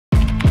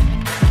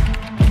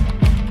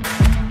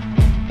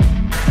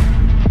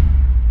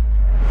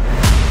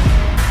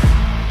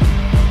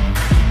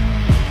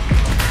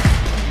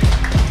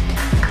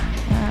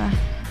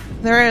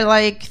are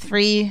like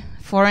 3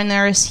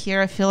 foreigners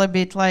here. I feel a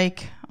bit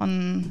like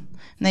on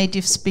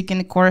native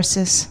speaking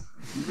courses.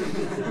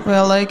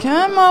 Well, like,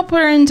 I'm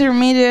upper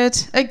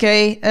intermediate.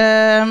 Okay.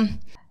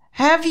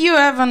 Have you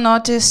ever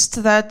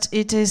noticed that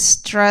it is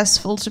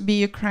stressful to be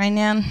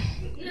Ukrainian?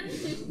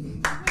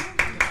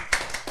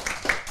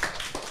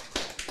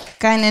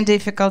 Kind of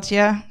difficult,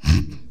 yeah.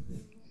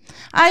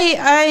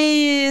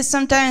 I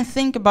sometimes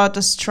think about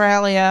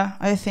Australia.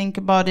 I think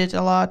about it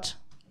a lot.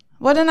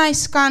 What a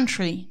nice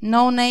country.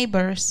 No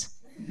neighbors.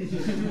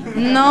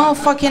 No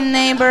fucking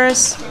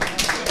neighbors.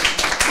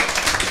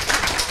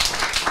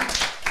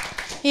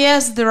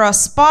 Yes, there are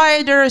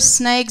spiders,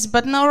 snakes,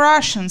 but no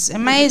Russians.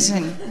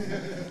 Amazing.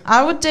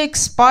 I would take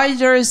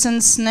spiders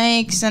and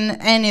snakes and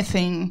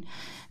anything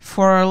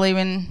for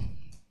living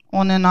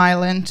on an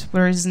island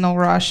where there's no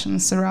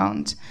Russians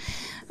around.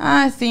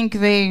 I think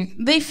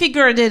they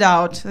figured it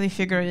out. They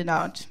figured it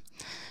out.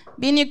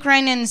 Being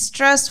Ukrainian is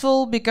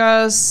stressful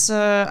because,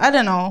 I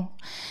don't know,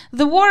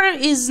 the war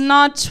is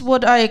not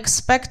what I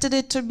expected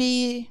it to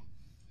be.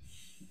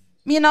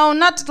 You know,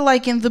 not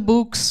like in the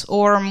books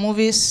or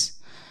movies.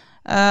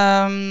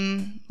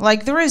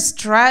 Like there is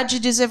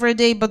tragedies every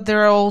day, but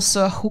there are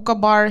also hookah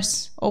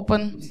bars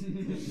open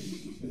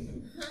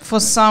for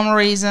some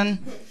reason.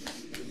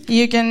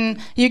 You can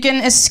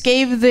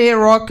escape the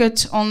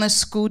rocket on a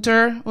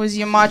scooter with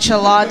your matcha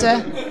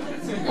latte.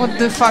 What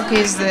the fuck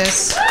is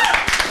this?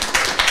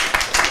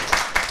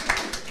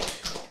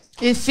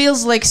 It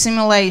feels like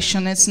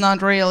simulation. It's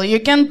not real. You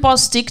can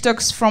post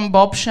TikToks from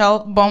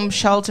bomb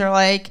shelter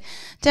like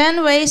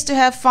 10 ways to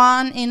have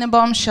fun in a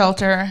bomb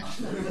shelter.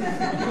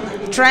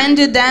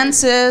 Trendy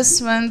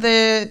dances when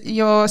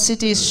your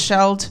city is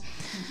shelled.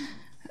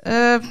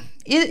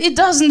 It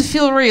doesn't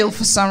feel real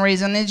for some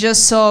reason. It's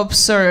just so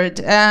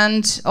absurd.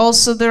 And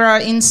also there are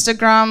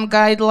Instagram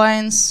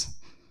guidelines.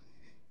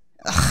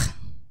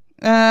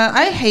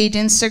 I hate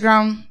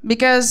Instagram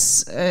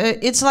because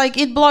it's like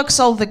it blocks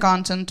all the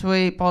content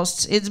we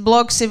post. It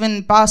blocks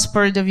even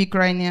passport of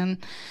Ukrainian.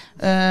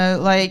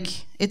 Like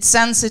it's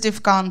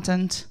sensitive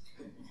content.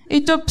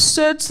 It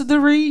upsets the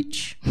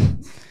rich.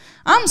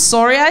 I'm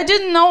sorry, I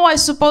didn't know I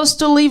was supposed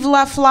to live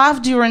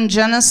laugh during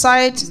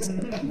genocide.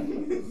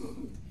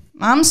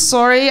 I'm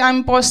sorry,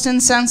 I'm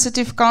posting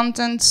sensitive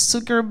content,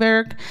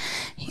 Zuckerberg.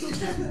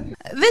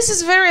 This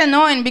is very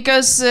annoying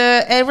because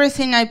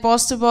everything I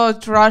post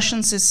about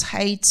Russians is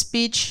hate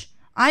speech.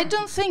 I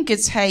don't think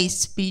it's hate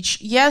speech.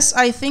 Yes,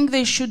 I think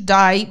they should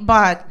die,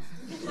 but...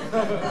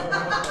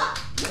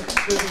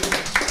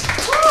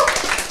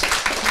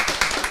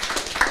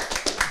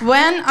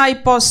 When I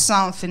post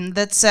something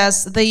that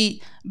says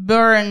they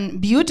burn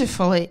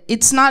beautifully,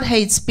 it's not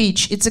hate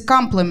speech, it's a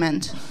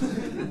compliment.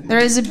 There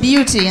is a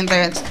beauty in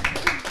that.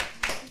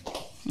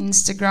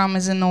 Instagram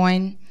is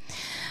annoying.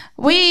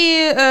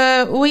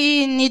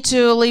 We need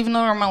to live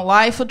normal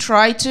life or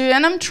try to,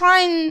 and I'm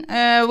trying,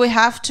 we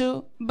have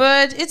to,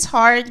 but it's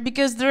hard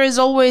because there is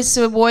always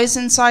a voice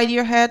inside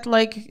your head,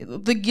 like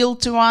the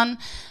guilty one.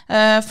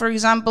 For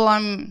example,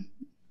 I'm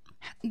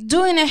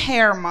doing a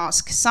hair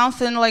mask,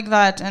 something like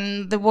that,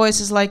 and the voice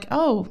is like,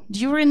 oh,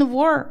 during the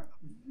war.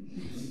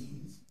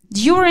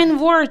 During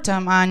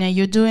wartime, Anya,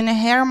 you're doing a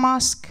hair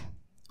mask?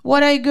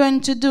 What are you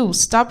going to do?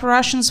 Stop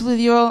Russians with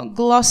your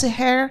glossy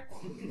hair?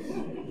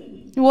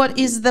 What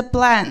is the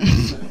plan?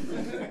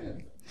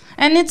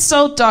 And it's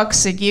so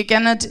toxic. You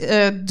cannot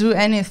do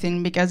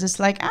anything because it's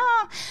like,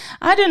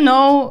 I don't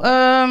know.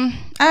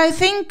 I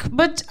think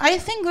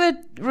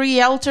that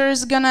Realtor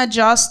is gonna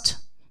adjust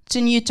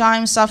to new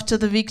times after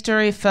the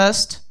victory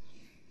first.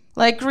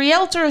 Like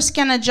realtors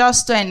can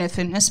adjust to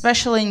anything,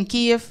 especially in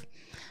Kiev.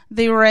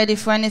 They're ready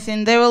for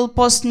anything. They will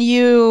post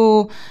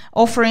new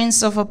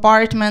offerings of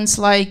apartments,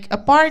 like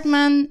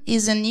apartment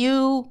is a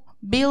new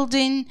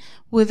building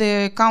with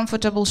a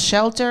comfortable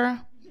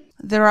shelter.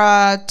 There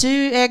are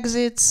 2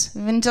 exits,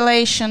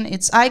 ventilation,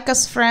 it's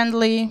ICAS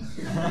friendly.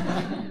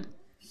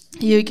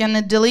 You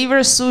can deliver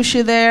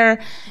sushi there,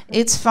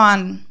 it's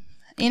fun.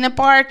 In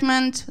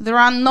apartment, there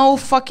are no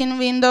fucking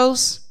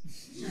windows,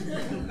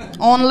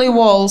 only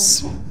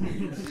walls.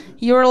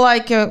 You're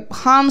like a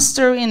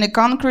hamster in a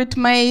concrete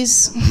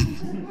maze.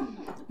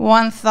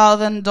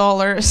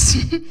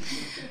 $1,000.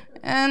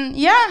 And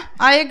yeah,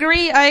 I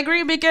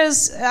agree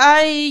because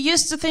I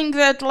used to think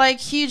that like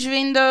huge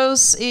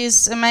windows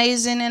is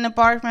amazing in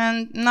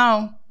apartment.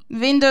 No,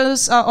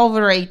 windows are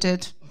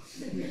overrated.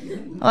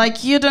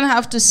 Like you don't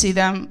have to see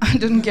them. I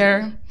don't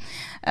care.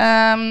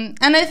 And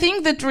I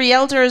think that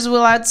realtors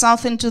will add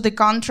something to the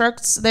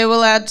contracts. They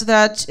will add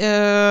that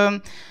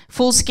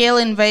full-scale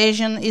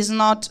invasion is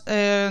not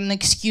an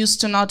excuse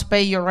to not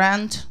pay your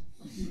rent,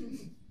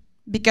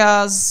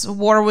 because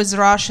war with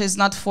Russia is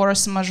not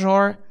force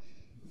majeure.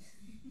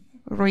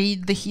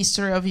 Read the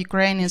history of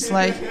Ukraine. It's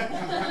like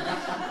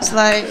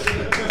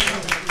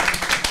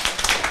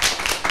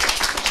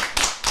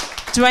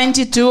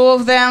 22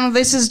 of them.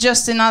 This is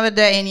just another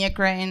day in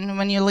Ukraine.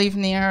 When you live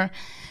near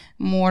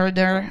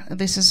murder,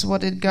 this is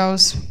what it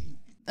goes.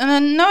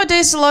 And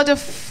nowadays, a lot of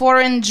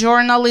foreign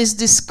journalists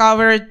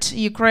discovered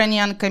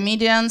Ukrainian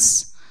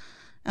comedians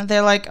And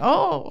they're like,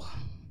 oh,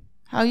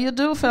 how you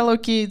do, fellow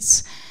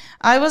kids?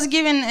 I was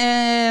given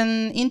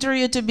an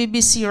interview to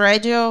BBC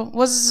Radio,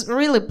 was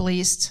really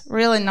pleased,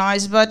 really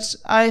nice, but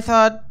I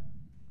thought,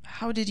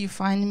 how did you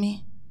find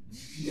me?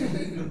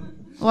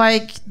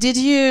 Like, did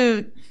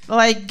you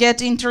like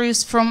get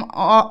interviews from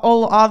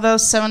all other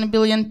 7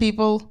 billion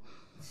people?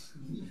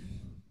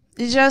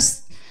 It's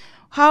just,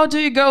 how do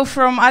you go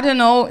from, I don't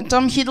know,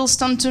 Tom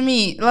Hiddleston to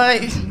me?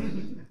 Like,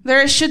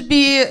 there should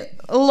be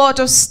a lot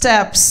of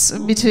steps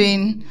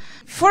between.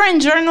 Foreign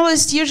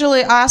journalists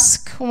usually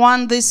ask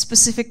this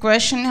specific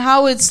question,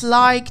 how it's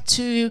like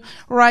to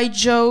write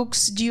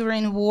jokes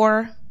during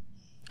war.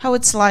 How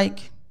it's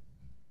like.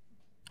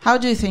 How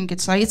do you think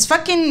it's like? It's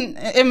fucking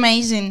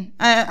amazing.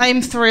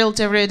 I'm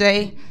thrilled every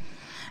day.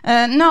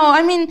 No,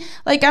 I mean,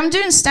 like, I'm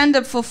doing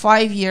stand-up for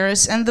 5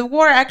 years, and the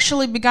war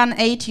actually began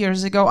 8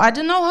 years ago. I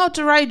don't know how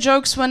to write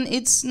jokes when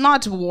it's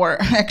not war,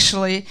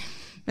 actually.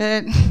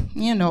 But,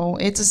 you know,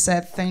 it's a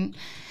sad thing.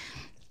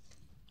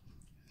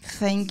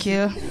 Thank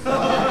you.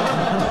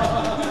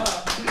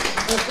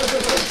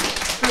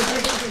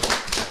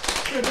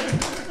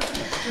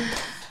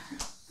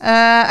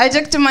 I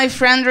talked to my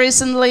friend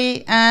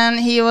recently, and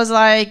he was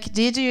like,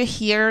 did you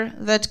hear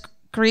that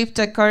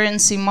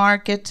cryptocurrency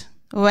market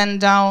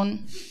went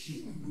down?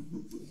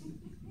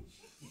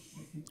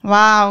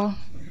 Wow.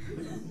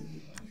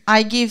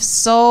 I give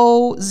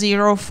so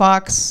 0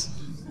 fucks.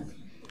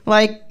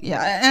 Like,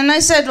 yeah, and I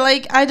said,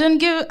 like, I don't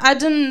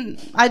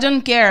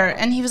care.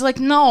 And he was like,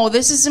 no,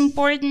 this is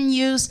important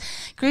news.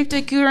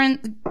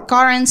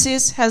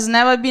 Cryptocurrencies has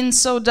never been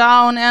so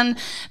down. And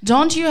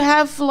don't you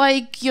have,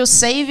 like, your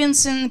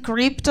savings in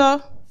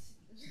crypto?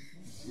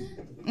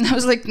 And I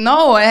was like,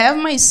 no, I have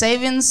my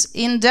savings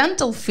in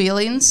dental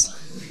fillings.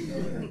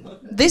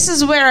 This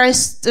is where I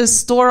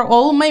store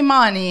all my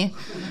money.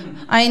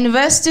 I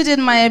invested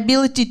in my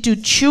ability to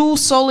chew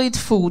solid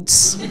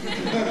foods.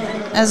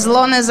 As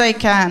long as I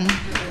can.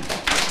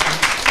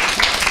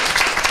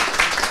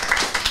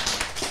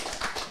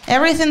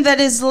 Everything that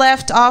is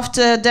left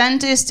after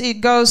dentist,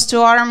 it goes to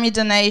army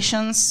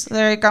donations.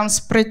 There comes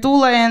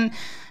Pritula and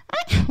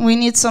we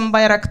need some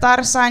Bayraktar,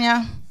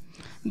 Sanya.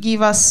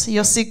 Give us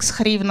your 6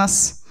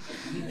 hryvnias.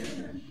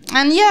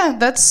 And yeah,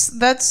 that's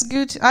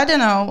good. I don't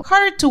know.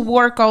 Hard to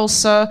work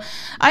also.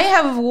 I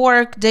have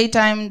a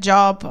daytime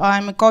job.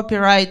 I'm a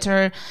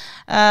copywriter.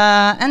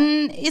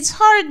 And it's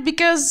hard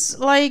because,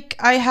 like,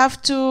 I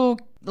have to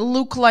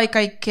look like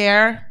I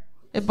care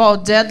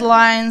about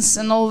deadlines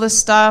and all this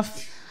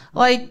stuff.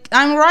 Like,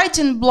 I'm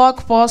writing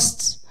blog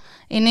posts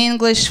in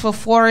English for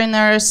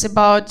foreigners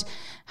about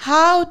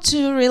how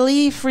to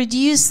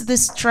reduce the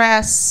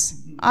stress.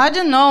 I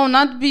don't know,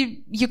 not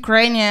be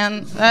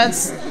Ukrainian.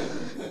 That's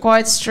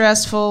quite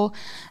stressful.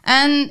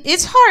 And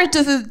it's hard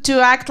to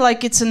act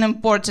like it's an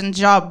important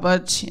job,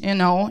 but, you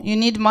know, you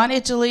need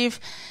money to live.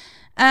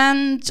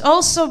 And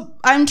also,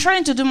 I'm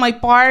trying to do my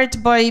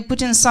part by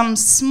putting some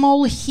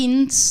small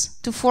hints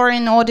to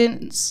foreign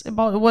audience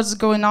about what's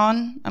going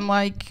on. I'm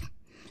like,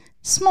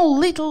 small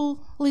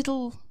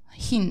little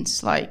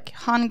hints, like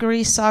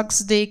Hungary sucks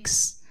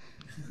dicks.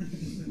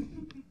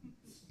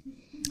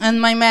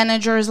 And my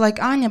manager is like,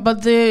 Anya,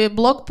 but the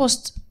blog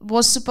post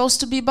was supposed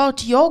to be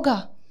about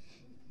yoga.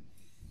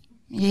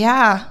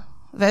 Yeah,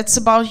 that's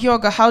about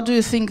yoga. How do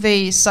you think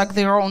they suck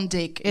their own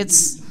dick?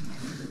 It's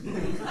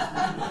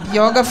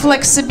yoga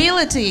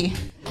flexibility.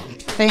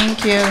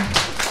 Thank you.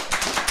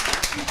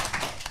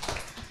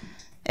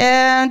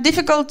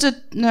 Difficult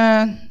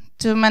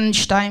to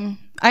manage time.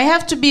 I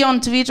have to be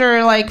on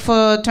Twitter like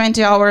for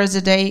 20 hours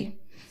a day.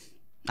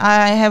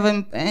 I have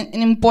an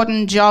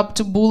important job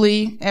to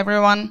bully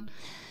everyone.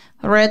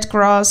 Red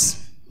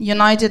Cross,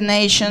 United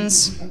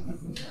Nations,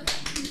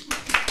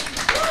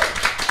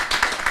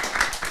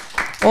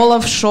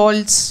 Olaf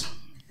Scholz,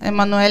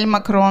 Emmanuel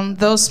Macron.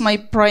 Those my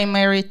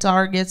primary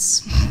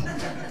targets.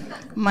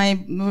 My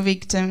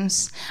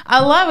victims. I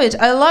love it.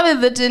 I love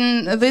it that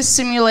in this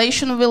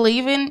simulation we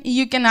live in,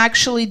 you can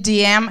actually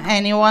DM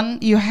anyone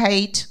you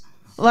hate.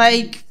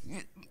 Like,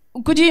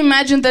 could you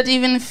imagine that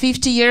even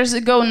 50 years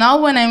ago, now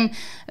when I'm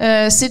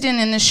sitting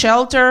in a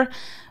shelter,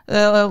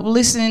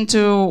 listening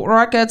to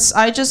rockets,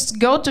 I just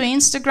go to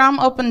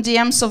Instagram, open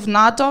DMs of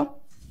NATO,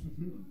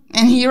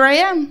 and here I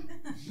am.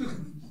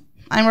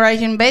 I'm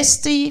writing,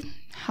 bestie,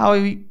 how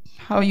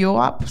you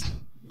up?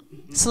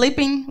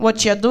 Sleeping?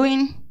 What you're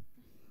doing?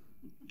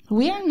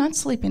 We are not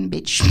sleeping,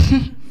 bitch.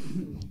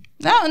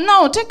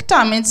 No, take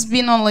time. It's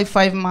been only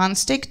 5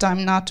 months. Take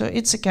time, NATO.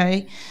 It's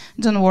okay.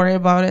 Don't worry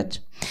about it.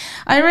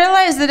 I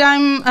realized that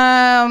I'm,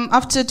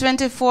 after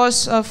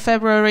 24th of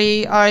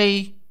February,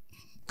 I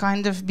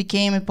kind of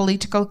became a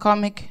political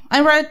comic. I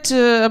write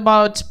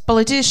about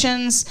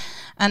politicians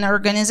and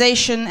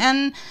organization,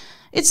 and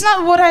it's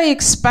not what I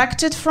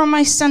expected from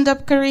my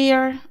stand-up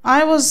career.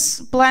 I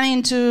was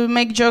planning to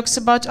make jokes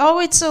about, oh,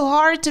 it's so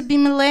hard to be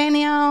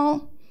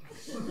millennial.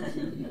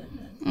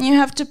 You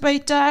have to pay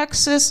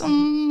taxes.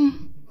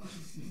 I'm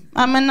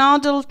an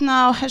adult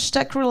now,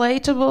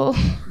 #relatable.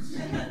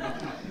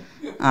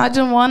 I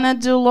don't want to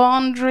do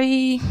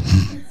laundry.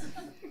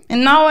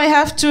 And now I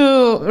have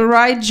to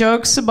write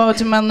jokes about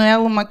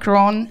Emmanuel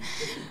Macron,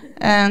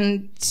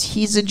 and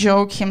he's a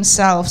joke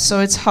himself, so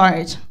it's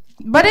hard.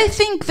 But I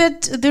think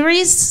that there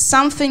is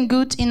something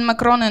good in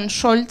Macron and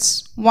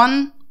Scholz.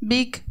 One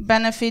big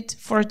benefit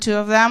for two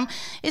of them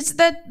is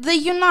that they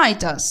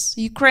unite us,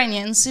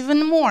 Ukrainians,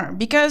 even more,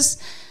 because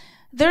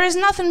there is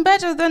nothing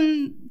better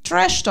than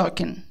trash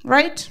talking,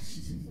 right?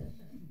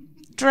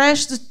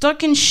 Trash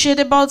talking shit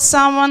about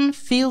someone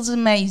feels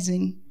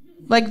amazing.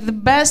 Like the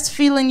best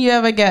feeling you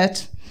ever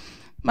get.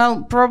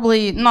 Well,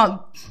 probably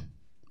not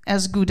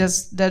as good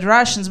as Dead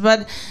Russians,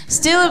 but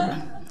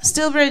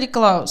still pretty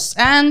close.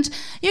 And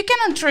you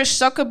cannot trash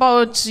talk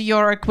about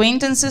your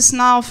acquaintances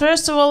now.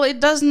 First of all, it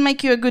doesn't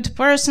make you a good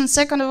person.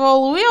 Second of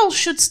all, we all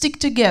should stick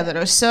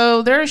together.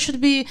 So there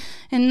should be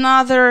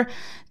another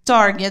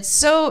target.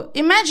 So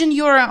imagine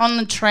you're on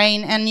a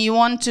train and you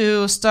want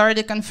to start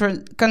a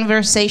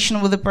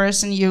conversation with a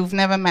person you've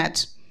never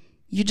met.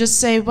 You just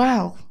say,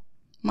 wow,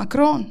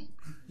 Macron,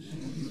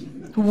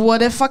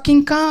 what a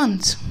fucking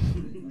cunt.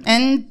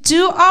 And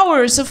 2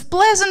 hours of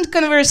pleasant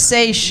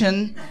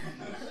conversation.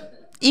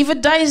 If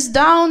it dies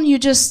down, you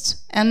just,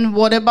 and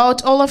what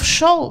about Olaf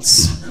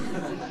Scholz?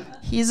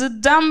 He's a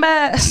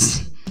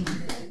dumbass.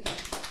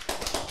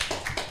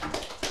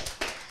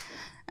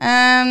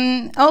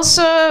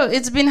 Also,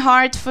 it's been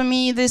hard for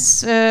me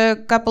this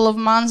couple of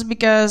months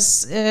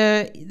because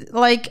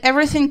like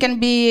everything can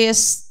be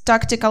as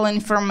tactical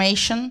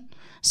information.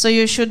 So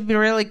you should be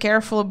really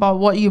careful about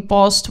what you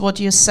post, what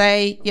you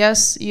say.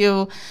 Yes,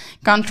 you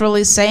can't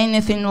really say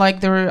anything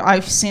like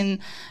I've seen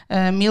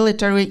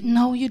military.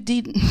 No, you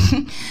didn't.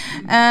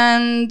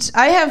 And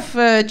I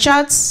have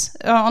chats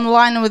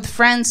online with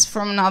friends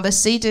from other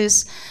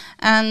cities.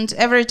 And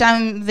every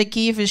time the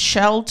Kyiv is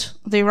shelled,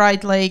 they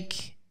write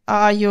like,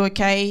 are you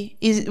okay?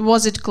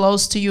 Was it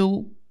close to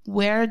you?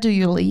 Where do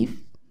you live?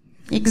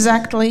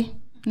 Exactly.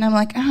 And I'm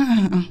like,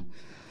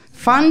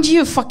 found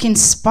you, fucking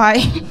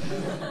spy.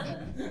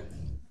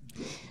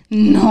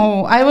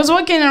 No, I was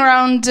walking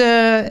around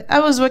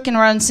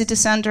city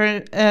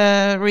center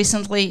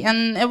recently,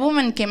 and a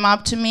woman came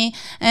up to me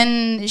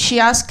and she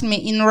asked me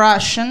in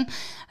Russian,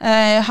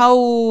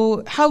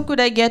 how could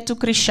I get to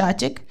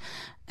Krishchatik?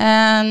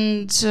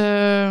 And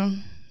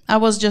I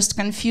was just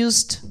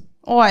confused.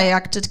 Oh, I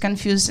acted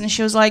confused, and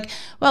she was like,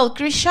 "Well,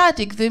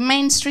 Krishchatik, the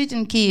main street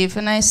in Kyiv."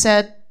 And I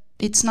said,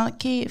 "It's not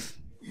Kyiv.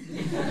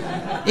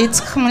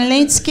 It's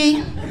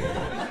Khmelnytsky."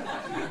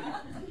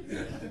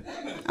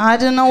 I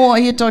don't know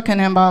what you're talking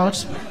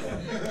about.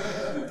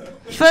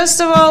 First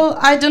of all,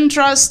 I don't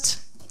trust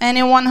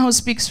anyone who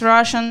speaks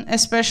Russian,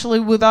 especially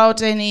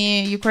without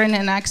any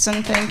Ukrainian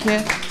accent, thank you.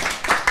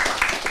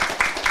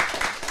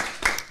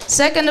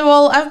 Second of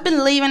all, I've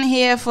been living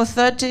here for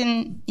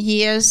 13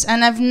 years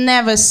and I've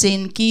never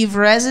seen Kyiv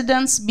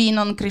residents being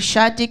on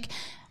Krishchatik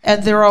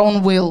at their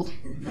own will.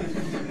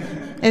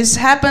 It's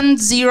happened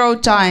 0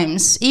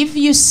 times. If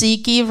you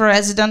see Kyiv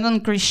resident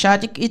on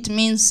Krishchatik, it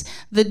means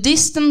the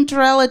distant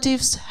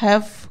relatives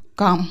have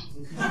come.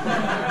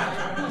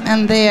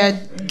 And they are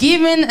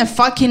giving a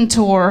fucking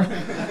tour.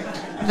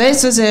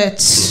 This is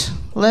it.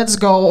 Let's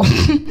go.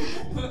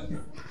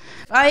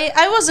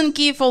 I was in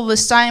Kyiv all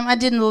this time. I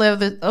didn't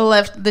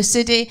left the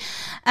city.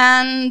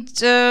 And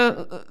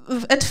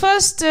at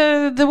first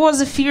there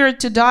was a fear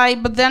to die,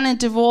 but then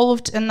it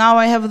evolved, and now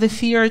I have the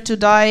fear to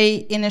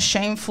die in a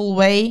shameful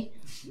way.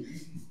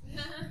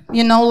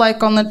 You know,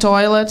 like on the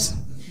toilet.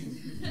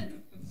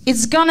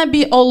 It's gonna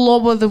be all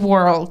over the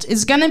world.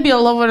 It's gonna be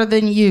all over the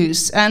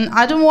news. And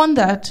I don't want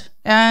that.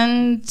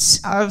 And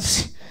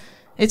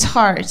it's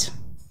hard.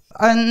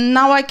 And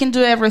now I can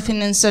do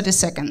everything in 30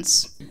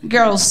 seconds.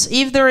 Girls,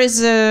 if there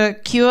is a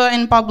cure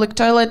in public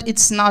toilet,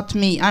 it's not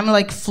me. I'm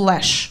like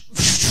flesh.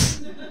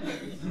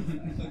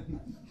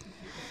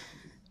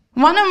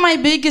 One of my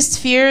biggest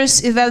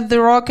fears is that the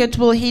rocket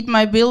will hit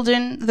my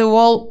building, the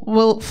wall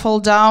will fall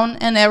down,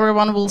 and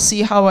everyone will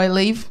see how I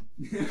live.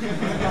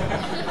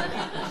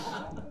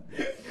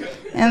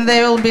 And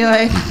they will be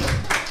like,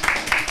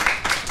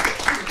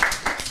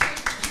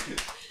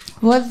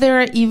 was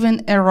there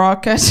even a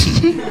rocket?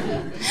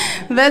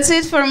 That's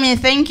it for me.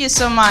 Thank you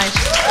so much.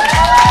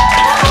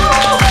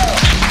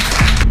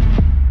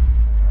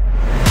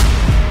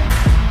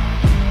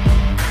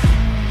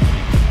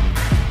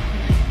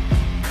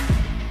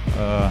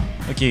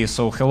 Okay,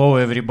 so hello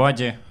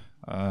everybody.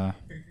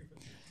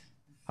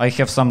 I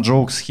have some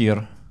jokes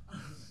here.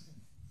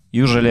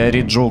 Usually I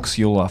read jokes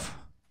you laugh.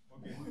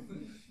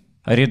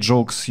 I read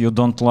jokes you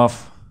don't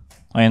laugh.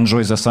 I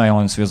enjoy the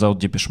silence without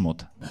Depeche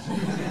Mode.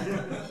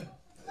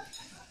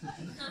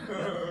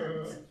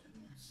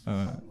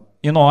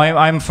 You know,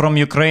 I'm from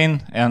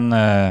Ukraine, and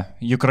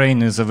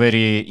Ukraine is a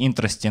very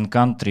interesting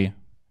country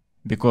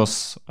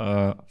because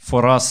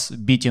for us,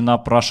 beating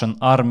up Russian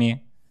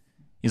army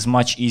is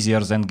much easier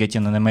than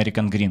getting an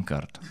American green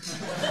card.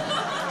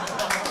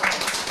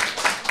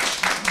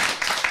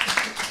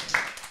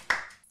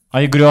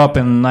 I grew up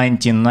in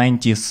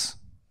 1990s,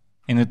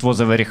 and it was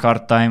a very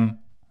hard time.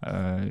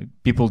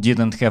 People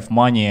didn't have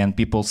money, and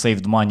people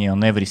saved money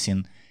on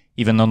everything,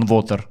 even on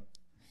water.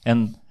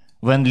 And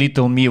When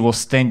little me was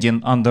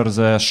standing under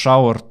the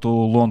shower too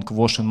long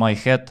washing my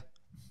head,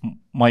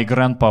 my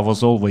grandpa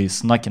was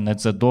always knocking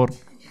at the door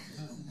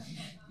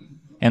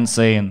and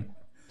saying,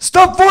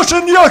 "Stop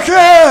washing your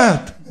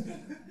head!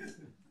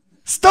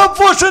 Stop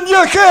washing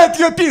your head,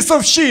 you piece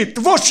of shit!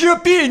 Wash your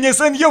penis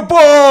and your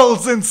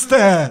balls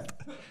instead!"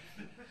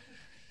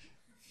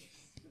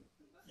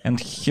 And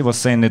he was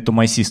saying it to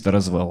my sister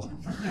as well,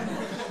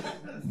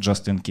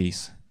 just in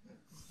case.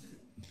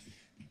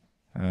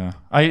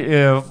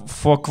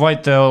 For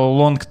quite a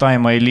long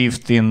time I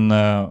lived in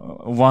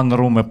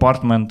one-room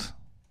apartment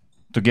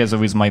together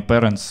with my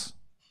parents.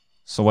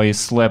 So I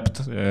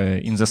slept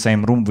in the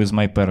same room with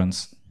my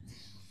parents.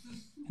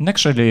 And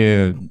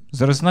actually,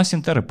 there is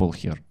nothing terrible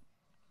here.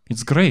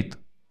 It's great.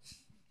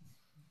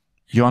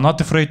 You are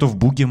not afraid of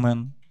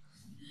boogeyman.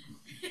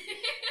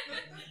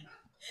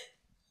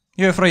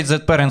 You're afraid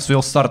that parents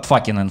will start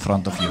fucking in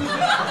front of you.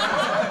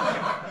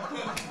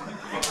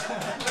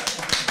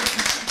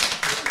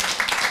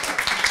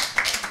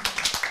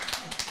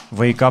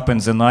 Wake up in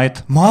the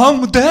night.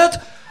 Mom,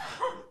 Dad?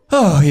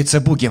 Oh, it's a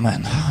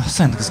boogeyman.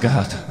 Thanks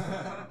God.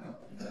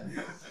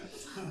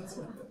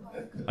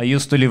 I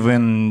used to live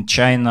in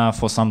China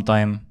for some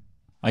time.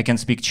 I can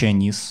speak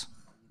Chinese.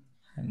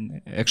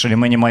 And actually,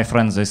 many of my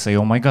friends, they say,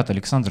 "Oh my God,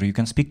 Alexander, you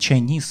can speak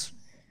Chinese.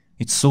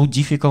 It's so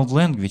difficult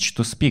language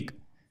to speak."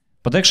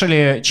 But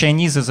actually,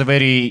 Chinese is a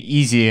very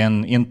easy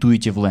and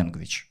intuitive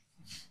language.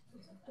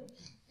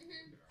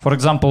 For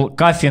example,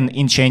 coughing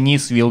in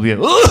Chinese will be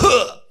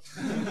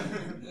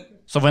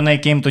So when I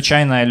came to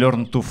China, I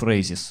learned two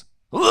phrases.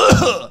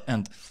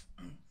 And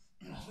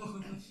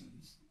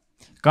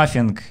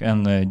coughing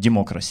and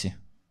democracy.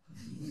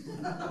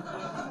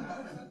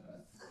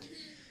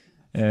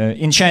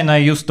 In China, I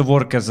used to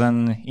work as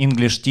an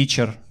English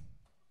teacher.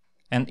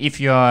 And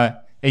if you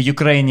are a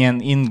Ukrainian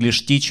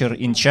English teacher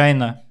in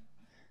China,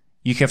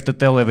 you have to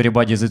tell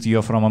everybody that you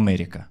are from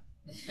America.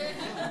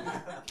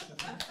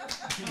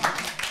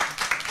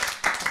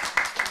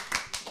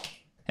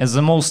 As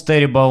the most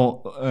terrible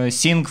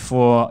thing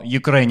for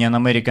Ukrainian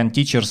American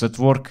teachers at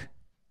work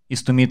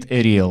is to meet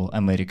a real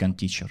American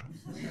teacher.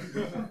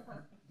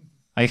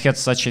 I had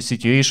such a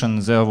situation.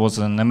 There was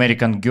an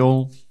American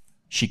girl.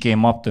 She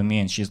came up to me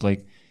and she's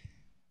like,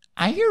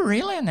 "Are you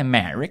really an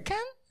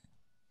American?"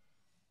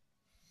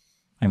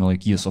 I'm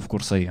like, "Yes, of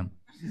course I am."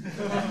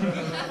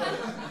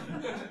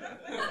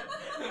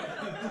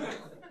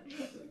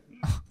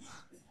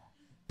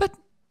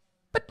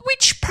 But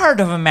which part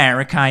of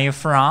America are you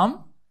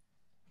from?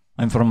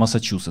 I'm from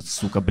Massachusetts,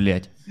 сука,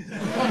 блядь.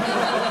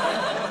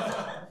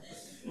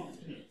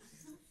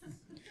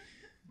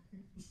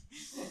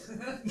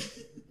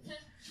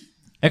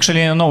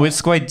 Actually, no,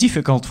 it's quite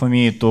difficult for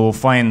me to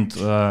find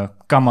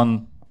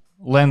common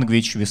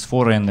language with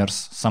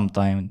foreigners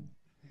sometimes,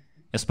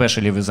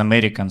 especially with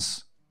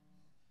Americans,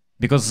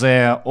 because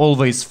they're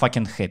always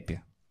fucking happy.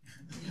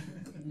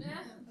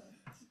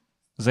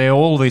 They're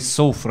always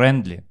so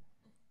friendly.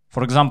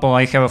 For example,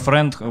 I have a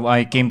friend,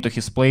 I came to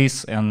his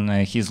place and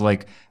he's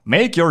like,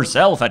 "Make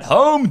yourself at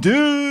home,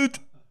 dude!"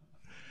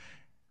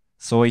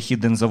 So I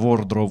hid in the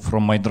wardrobe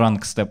from my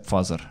drunk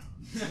stepfather.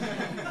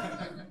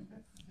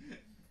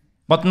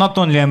 But not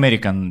only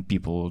American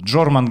people,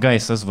 German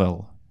guys as well,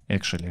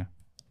 actually.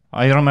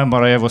 I remember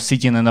I was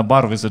sitting in a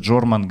bar with a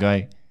German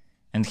guy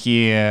and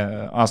he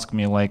asked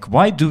me like,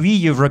 "Why do we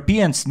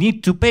Europeans need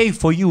to pay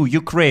for you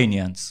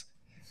Ukrainians?"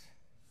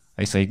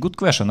 I say, "Good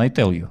question, I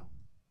tell you.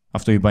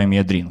 After you buy me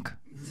a drink."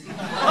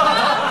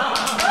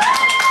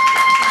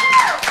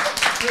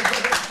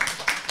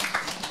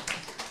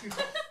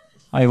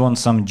 I want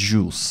some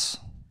juice.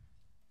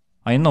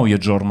 I know you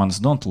Germans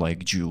don't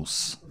like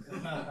juice,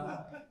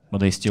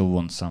 but I still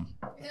want some.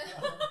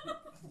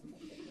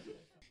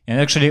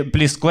 And actually,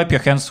 please clap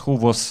your hands who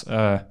was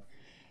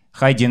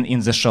hiding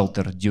in the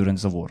shelter during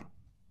the war.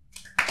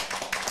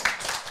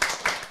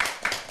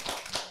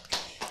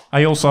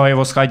 I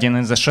was hiding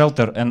in the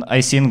shelter, and I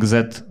think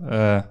that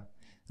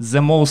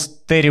the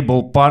most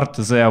terrible part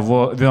there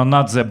were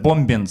not the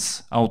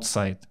bombings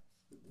outside,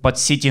 but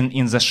sitting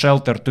in the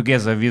shelter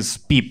together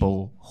with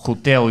people who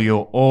tell you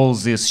all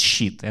this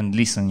shit and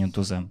listening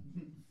to them.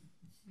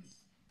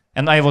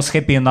 And I was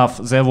happy enough,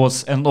 there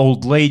was an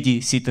old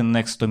lady sitting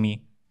next to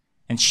me,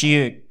 and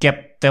she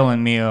kept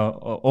telling me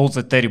all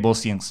the terrible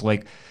things,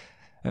 like,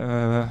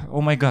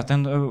 "Oh my God,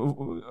 and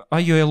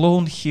are you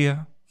alone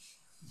here?"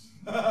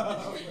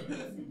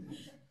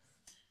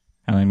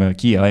 And I'm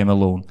like, "Yeah, I'm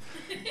alone."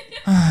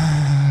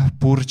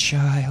 "Poor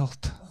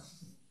child.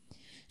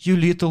 You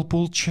little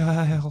poor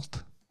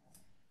child.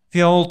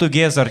 We are all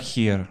together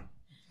here.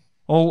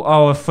 All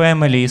our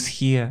family is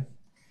here.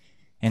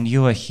 And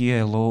you are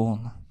here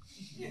alone.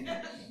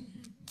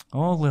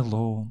 All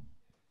alone.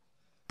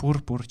 Poor,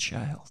 poor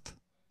child.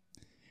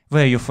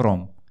 Where are you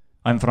from?"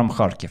 "I'm from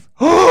Kharkiv."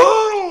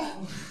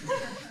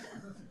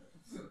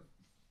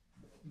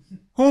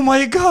 "Oh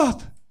my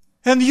God.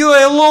 And you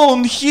are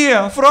alone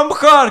here from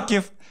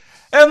Kharkiv.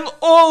 And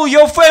all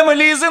your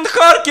family is in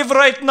Kharkiv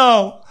right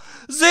now.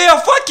 They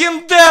are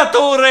fucking dead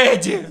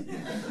already.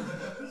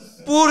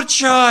 poor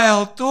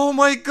child, oh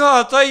my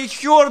god, I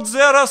heard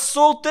there are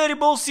so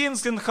terrible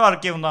things in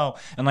Kharkiv now.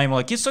 And I'm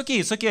like, it's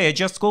okay, I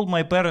just called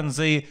my parents,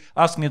 they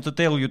asked me to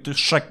tell you to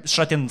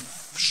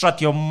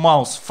shut your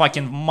mouth,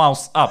 fucking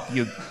mouth up,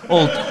 you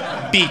old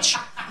bitch.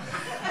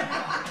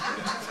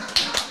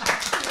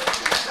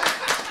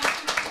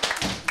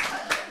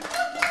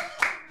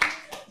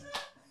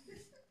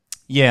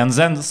 Yeah, and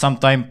then some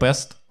time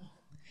passed,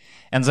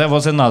 and there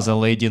was another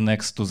lady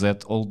next to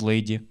that old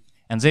lady,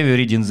 and they were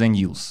reading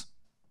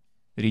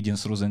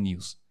through the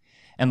news.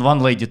 And one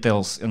lady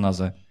tells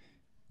another,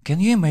 can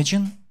you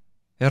imagine?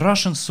 A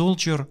Russian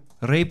soldier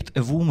raped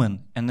a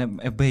woman and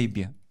a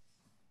baby.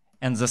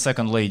 And the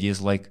second lady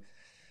is like,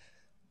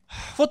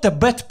 what a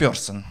bad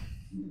person.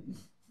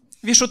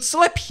 We should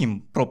slap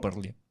him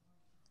properly.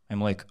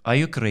 I'm like, are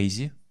you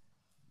crazy?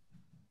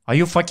 Are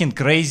you fucking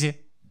crazy?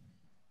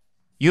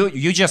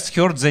 You just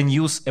heard the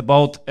news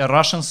about a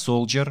Russian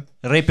soldier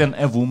raping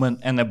a woman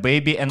and a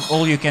baby, and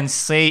all you can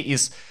say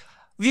is,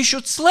 we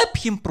should slap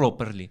him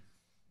properly.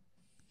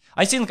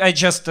 I think I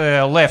just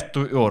left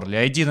too early.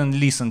 I didn't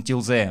listen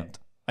till the end.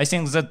 I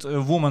think that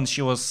woman,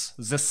 she was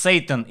the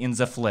Satan in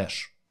the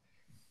flesh.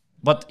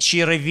 But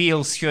she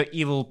reveals her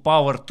evil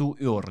power too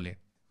early.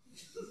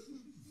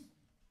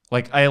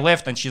 Like, I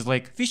left and she's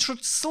like, we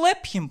should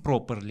slap him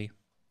properly.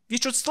 We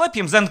should slap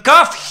him, then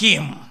cuff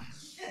him.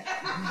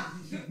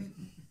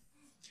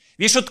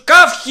 We should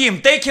cuff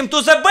him, take him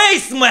to the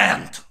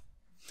basement.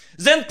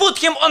 Then put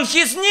him on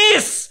his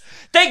knees.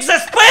 Take the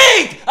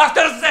spade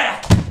after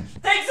that.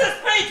 Take the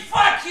spade,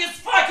 fuck his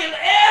fucking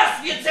ass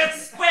with that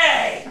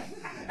spade.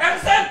 And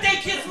then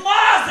take his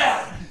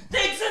mother.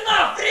 Take the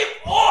knife,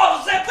 rip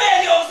off the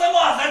belly of the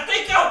mother.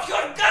 Take out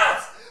her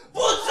guts.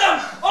 Put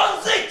them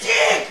on the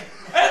dick.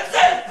 And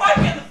then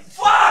fucking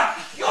fuck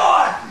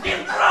her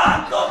in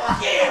front of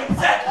him,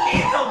 that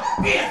little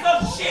piece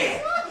of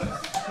shit.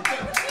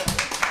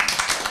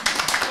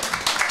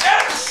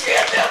 And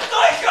shit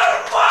into her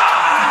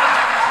mouth.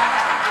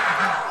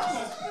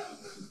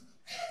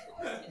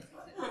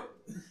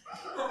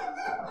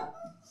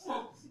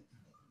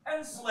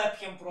 And slap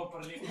him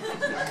properly.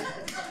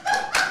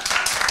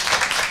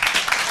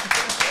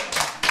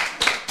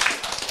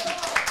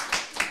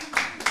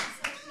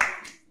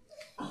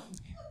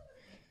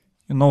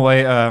 You know,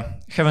 I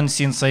haven't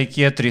seen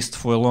psychiatrist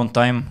for a long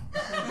time.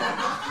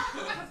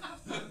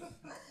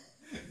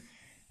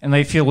 And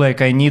I feel like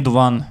I need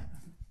one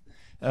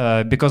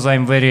because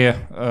I'm very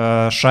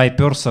shy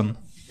person.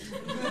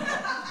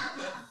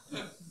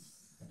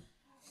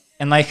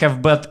 And I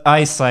have bad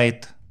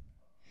eyesight.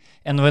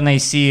 And when I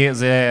see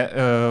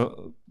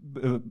the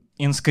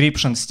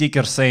inscription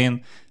sticker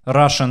saying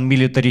Russian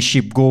military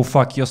ship, go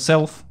fuck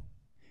yourself,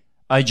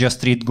 I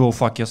just read go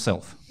fuck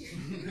yourself.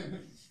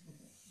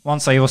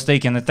 Once I was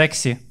taking a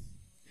taxi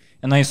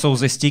and I saw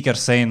the sticker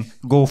saying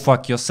go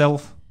fuck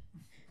yourself.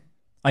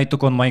 I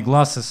took on my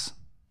glasses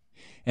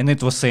and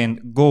it was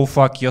saying go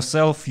fuck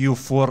yourself, you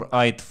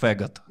four-eyed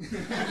faggot.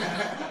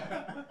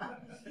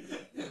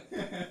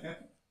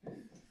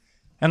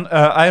 And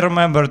I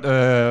remember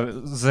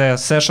the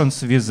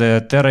sessions with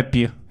the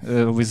therapy,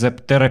 with the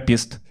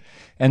therapist.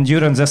 And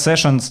during the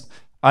sessions,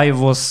 I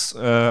was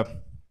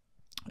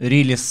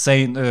really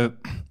saying,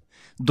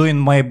 doing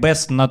my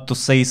best not to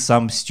say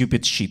some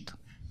stupid shit.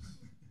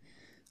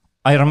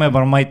 I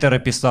remember my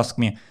therapist asked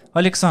me,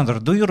 Alexander,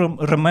 do you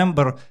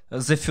remember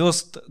the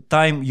first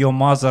time your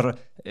mother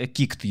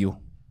kicked you?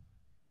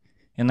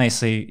 And I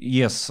say,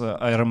 yes,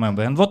 I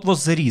remember. And what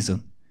was the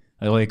reason?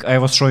 I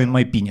was showing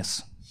my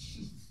penis.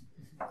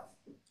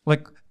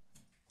 Like,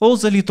 all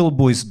the little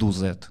boys do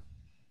that.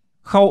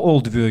 How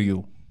old were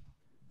you?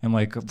 I'm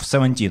like,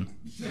 17.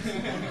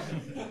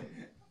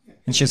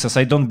 And she says,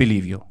 I don't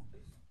believe you.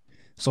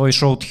 So I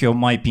showed her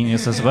my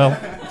penis as well,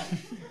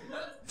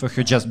 for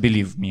her just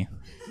believe me.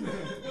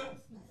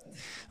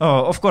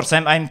 Oh, of course,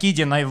 I'm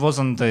kidding, I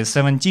wasn't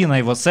 17,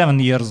 I was 7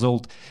 years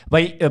old.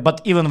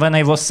 But even when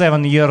I was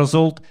 7 years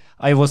old,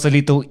 I was a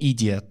little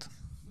idiot.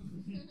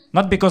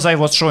 Not because I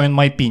was showing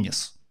my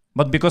penis,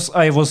 but because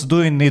I was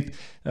doing it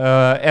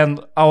and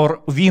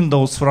our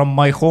windows from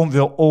my home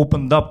were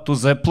opened up to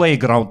the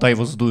playground I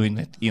was doing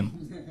it in.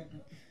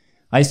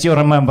 I still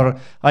remember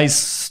I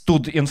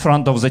stood in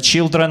front of the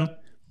children,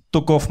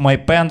 took off my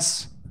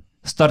pants,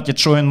 started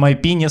showing my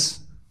penis.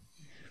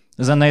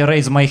 Then I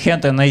raised my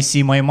hand and I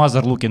see my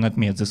mother looking at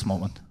me at this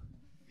moment.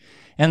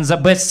 And the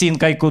best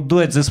thing I could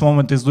do at this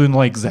moment is doing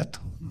like that.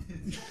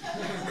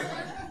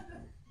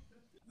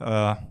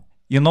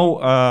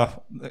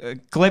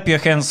 Clap your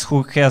hands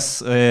who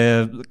has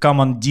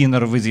common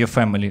dinner with your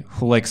family,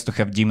 who likes to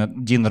have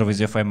dinner with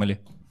your family.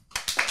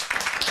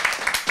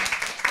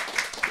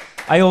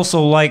 I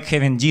also like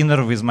having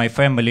dinner with my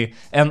family,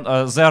 and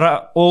there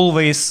are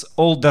always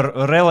older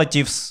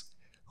relatives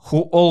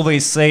who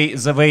always say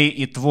the way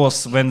it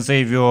was when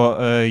they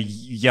were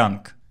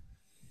young.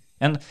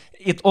 And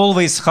it's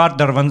always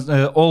harder when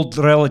old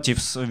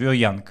relatives were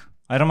young.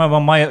 I remember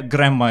my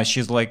grandma,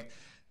 she's like,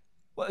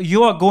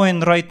 you are going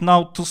right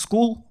now to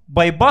school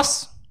by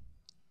bus?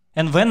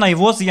 And when I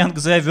was young,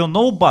 there were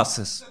no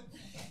buses.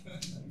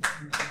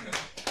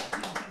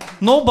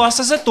 No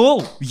buses at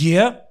all.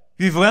 Yeah,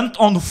 we went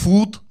on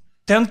foot,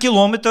 10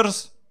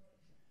 kilometers.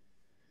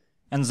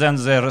 And then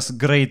there's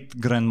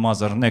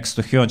great-grandmother next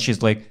to her, and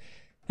she's like,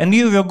 and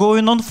you were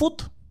going on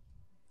foot?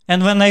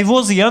 And when I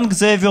was young,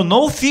 there were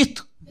no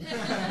feet.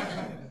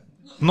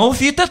 No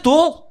feet at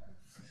all.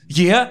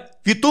 Yeah,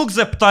 we took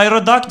the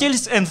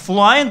pterodactyls and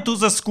flying to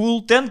the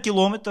school 10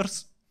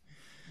 kilometers.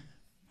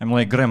 I'm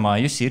like, Grandma, are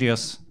you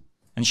serious?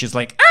 And she's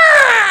like,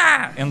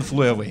 ah! And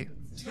flew away.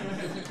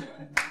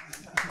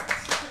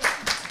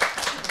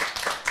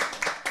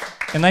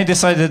 And I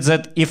decided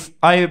that if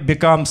I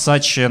become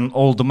such an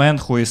old man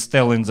who is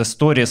telling the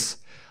stories,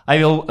 I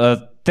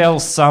will tell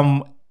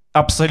some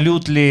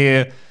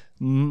absolutely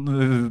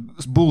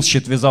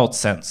bullshit without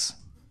sense.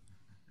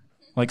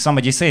 Like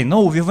somebody say,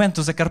 no, we went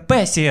to the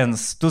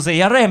Carpathians, to the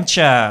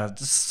Yaremcha,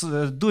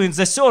 doing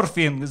the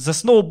surfing, the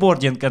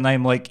snowboarding, and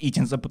I'm like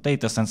eating the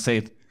potatoes and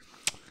say,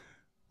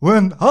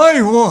 when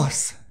I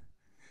was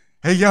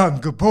a young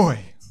boy,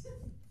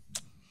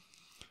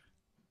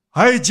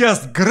 I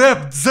just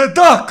grabbed the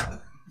duck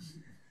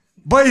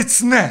by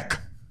its neck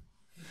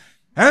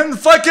and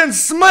fucking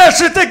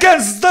smash it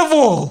against the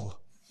wall.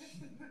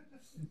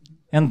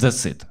 And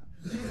that's it.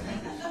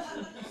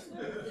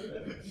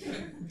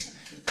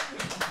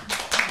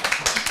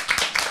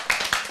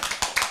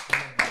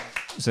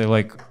 They're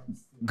like,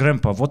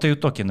 Grandpa, what are you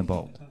talking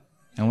about?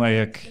 And I'm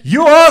like,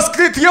 you asked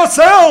it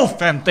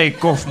yourself! And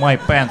take off my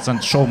pants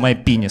and show my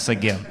penis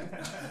again.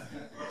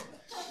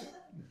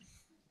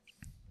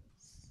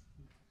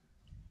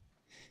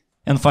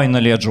 And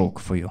finally a joke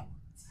for you.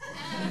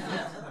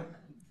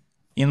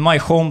 In my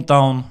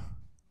hometown,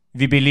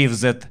 we believe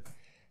that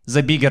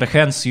the bigger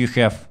hands you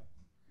have,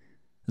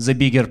 the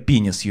bigger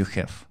penis you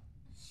have.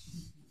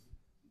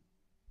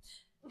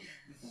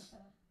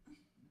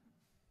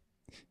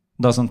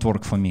 Doesn't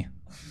work for me.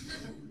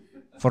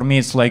 For me,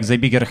 it's like the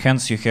bigger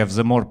hands you have,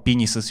 the more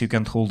penises you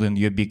can hold in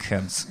your big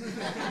hands.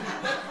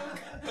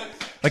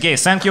 Okay,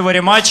 thank you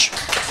very much.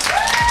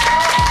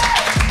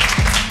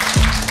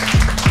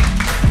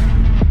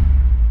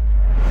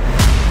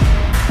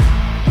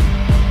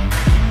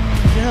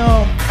 You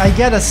know, I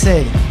gotta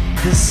say,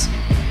 this,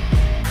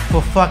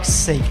 for fuck's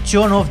sake,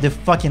 turn off the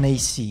fucking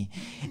AC.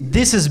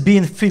 This is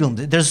being filmed.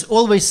 There's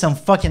always some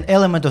fucking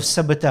element of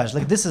sabotage.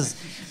 Like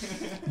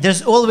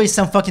there's always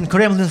some fucking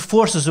Kremlin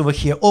forces over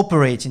here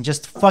operating,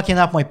 just fucking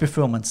up my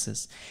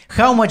performances.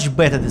 How much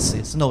better this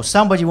is? No,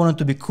 somebody wanted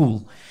to be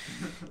cool.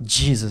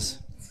 Jesus.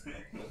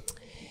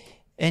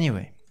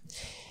 Anyway.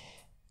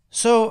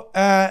 So,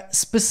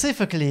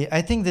 specifically,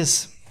 I think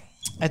this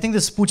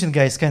Putin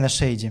guy is kind of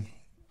shady.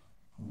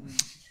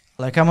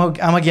 Like,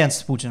 I'm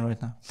against Putin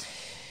right now.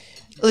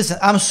 Listen,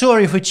 I'm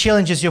sorry if it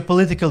challenges your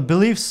political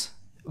beliefs,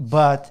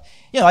 but,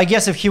 you know, I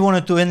guess if he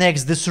wanted to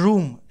annex this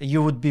room,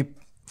 you would be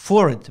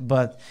for it,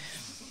 but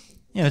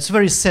you know, it's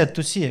very sad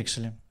to see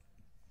actually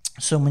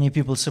so many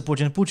people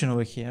supporting Putin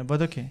over here, but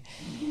okay.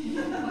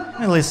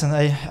 Listen,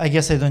 I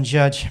guess I don't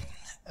judge.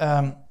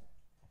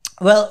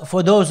 Well,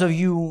 for those of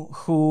you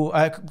who,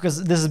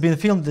 because this has been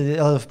filmed,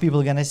 a lot of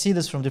people are gonna see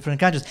this from different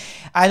countries.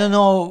 I don't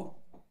know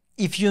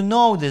if you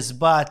know this,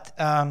 but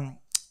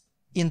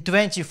in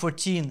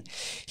 2014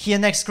 he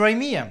annexed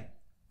Crimea.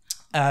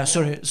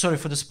 Sorry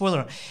for the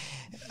spoiler,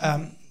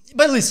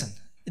 but listen,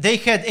 they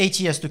had 8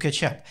 years to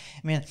catch up.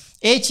 I mean,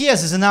 8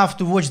 years is enough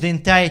to watch the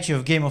entirety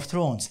of Game of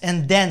Thrones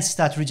and then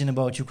start reading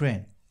about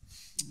Ukraine.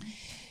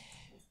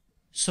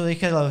 So they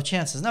had a lot of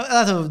chances. Now, a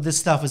lot of this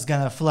stuff is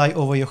gonna fly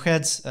over your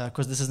heads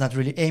because this is not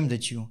really aimed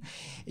at you.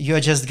 You're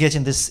just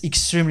getting this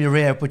extremely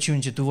rare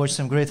opportunity to watch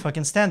some great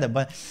fucking stand-up,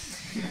 but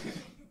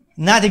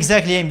not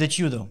exactly aimed at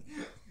you though.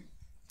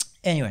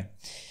 Anyway,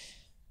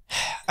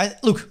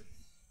 look,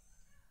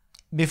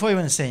 before you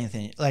even say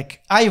anything,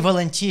 like, I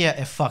volunteer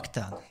a fuck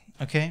ton,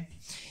 okay?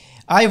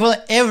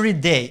 Every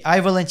day,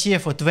 I volunteer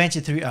for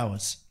 23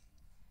 hours.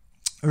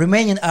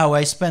 Remaining hour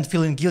I spend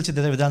feeling guilty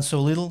that I've done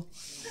so little.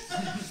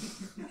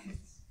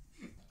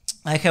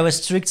 I have a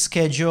strict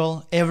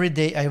schedule. Every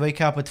day I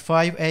wake up at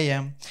 5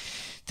 a.m.,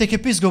 take a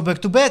piss, go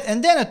back to bed,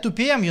 and then at 2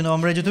 p.m., you know,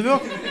 I'm ready to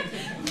work.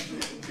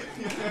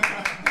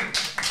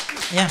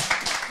 Yeah.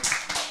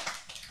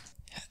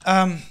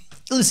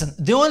 Listen,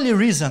 the only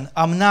reason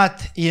I'm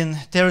not in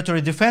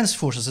territory defense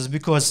forces is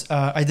because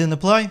I didn't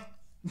apply.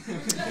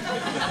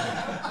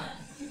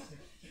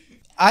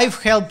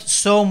 I've helped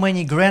so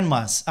many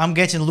grandmas. I'm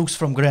getting looks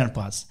from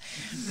grandpas.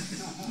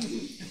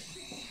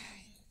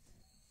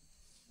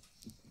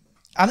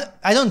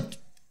 I don't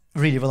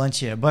really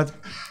volunteer, but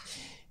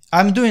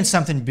I'm doing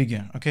something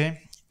bigger,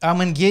 okay? I'm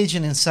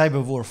engaging in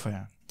cyber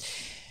warfare.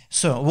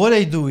 So what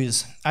I do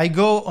is I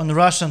go on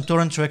Russian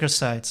torrent tracker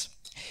sites,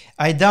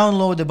 I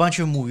download a bunch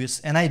of movies,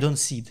 and I don't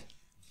see it.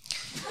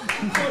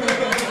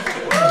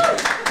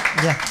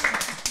 Yeah.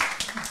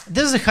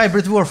 This is a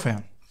hybrid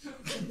warfare.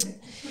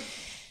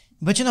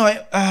 But you know,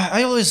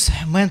 I always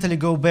mentally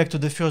go back to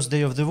the first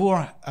day of the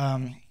war,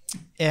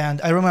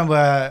 and I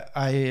remember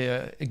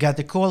I got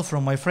a call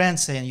from my friend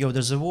saying, yo,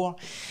 there's a war.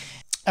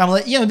 I'm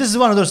like, you know, this is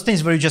one of those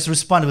things where you just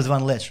respond with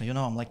one letter, you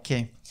know, I'm like,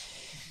 okay.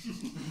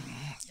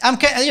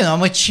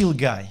 I'm a chill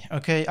guy,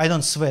 okay? I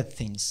don't sweat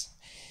things.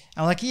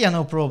 I'm like, yeah,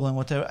 no problem,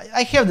 whatever.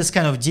 I have this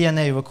kind of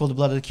DNA, we're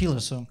cold-blooded killer,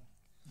 so.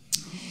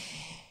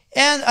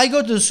 And I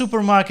go to the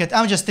supermarket,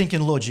 I'm just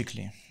thinking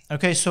logically.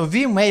 Okay, so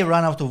we may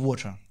run out of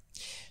water.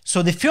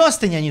 So the first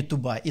thing I need to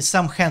buy is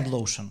some hand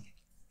lotion.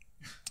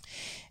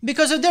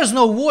 Because if there's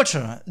no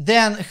water,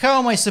 then how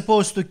am I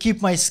supposed to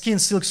keep my skin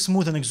silk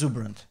smooth and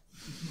exuberant?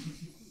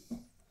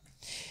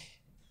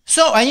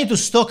 So I need to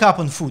stock up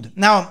on food.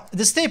 Now,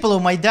 the staple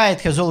of my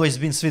diet has always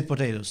been sweet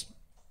potatoes.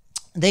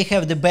 They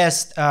have the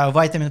best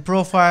vitamin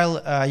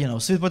profile.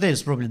 Sweet potatoes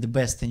is probably the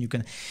best thing you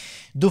can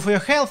do for your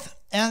health.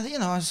 And,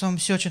 so I'm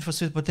searching for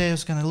sweet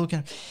potatoes, kind of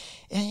looking.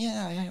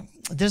 And,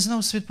 there's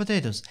no sweet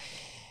potatoes.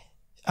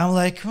 I'm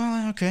like,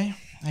 well, okay.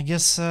 I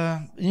guess,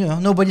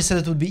 nobody said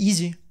it would be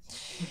easy.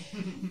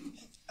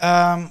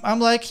 I'm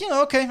like,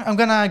 okay, I'm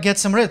gonna get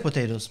some red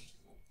potatoes.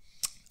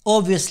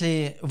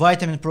 Obviously,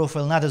 vitamin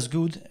profile not as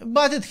good,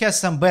 but it has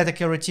some beta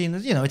carotene.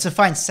 It's a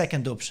fine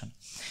second option.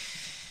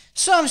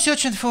 So I'm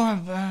searching for,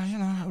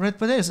 red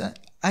potatoes.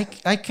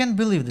 I can't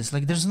believe this.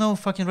 Like, there's no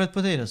fucking red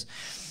potatoes.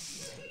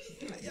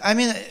 I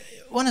mean,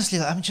 honestly,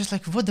 I'm just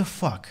like, what the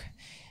fuck?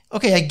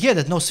 Okay, I get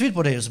it, no sweet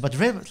potatoes, but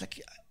red,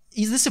 like,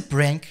 is this a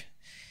prank?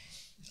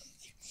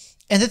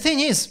 And the thing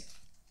is,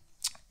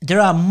 there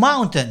are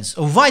mountains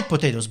of white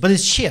potatoes, but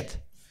it's shit.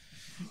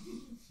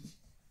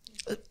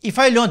 If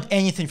I learned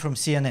anything from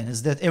CNN,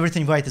 is that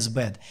everything white is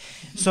bad.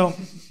 So,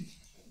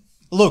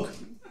 look,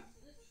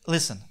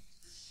 listen.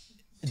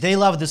 They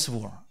love this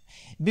war.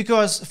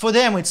 Because for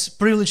them, it's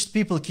privileged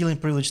people killing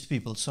privileged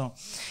people. So,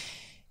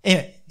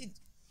 anyway,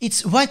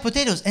 it's white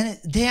potatoes, and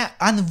they are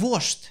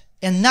unwashed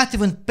and not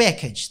even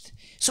packaged.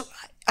 So,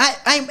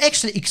 I'm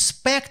actually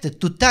expected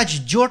to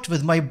touch dirt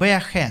with my bare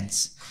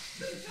hands.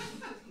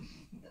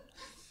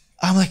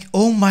 I'm like,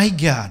 oh my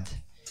God.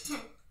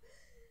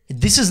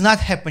 This is not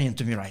happening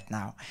to me right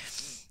now.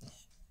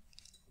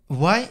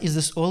 Why is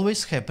this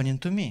always happening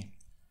to me?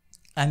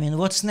 I mean,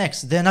 what's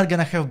next? They're not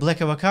gonna have black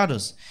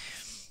avocados.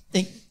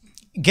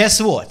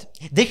 Guess what?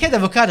 They had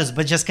avocados,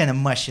 but just kind of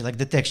mushy, like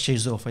the texture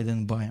is off, I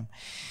didn't buy them.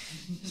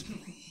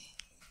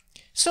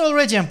 So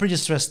already I'm pretty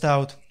stressed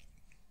out.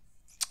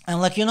 I'm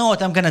like, you know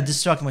what? I'm gonna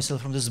distract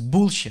myself from this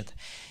bullshit.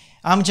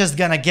 I'm just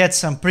gonna get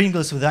some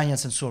Pringles with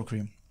onions and sour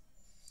cream.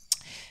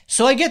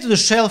 So I get to the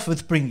shelf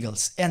with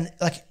Pringles, and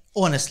like,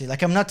 honestly,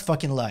 like, I'm not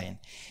fucking lying.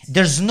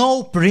 There's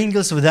no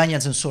Pringles with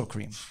onions and sour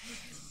cream.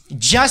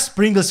 Just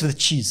Pringles with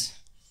cheese.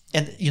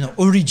 And,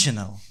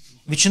 original,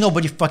 which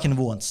nobody fucking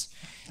wants.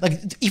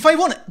 Like, if I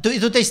want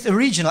to taste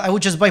original, I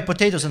would just buy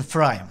potatoes and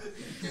fry them.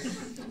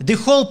 The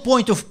whole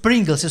point of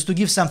Pringles is to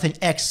give something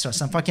extra,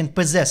 some fucking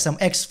pizzazz, some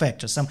X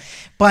factor, some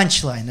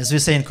punchline, as we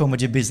say in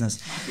comedy business.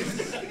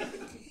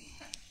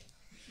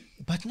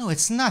 But no,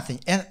 it's nothing.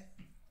 And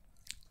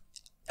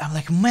I'm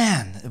like,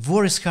 man,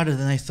 war is harder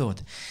than I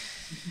thought.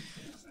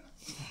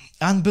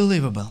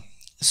 Unbelievable.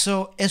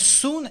 So as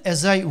soon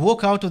as I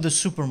walk out of the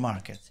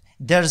supermarket,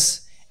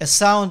 there's a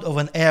sound of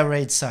an air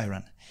raid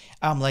siren.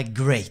 I'm like,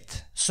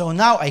 great. So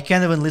now I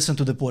can't even listen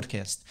to the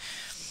podcast.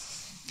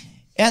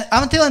 And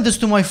I'm telling this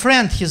to my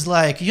friend. He's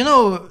like,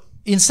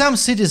 in some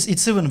cities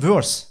it's even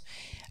worse.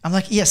 I'm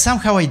like, yeah,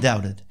 somehow I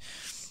doubt it.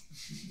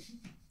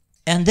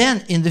 And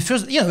then in the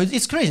first,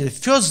 it's crazy. The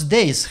first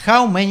days,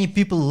 how many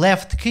people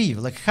left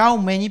Kyiv? Like, how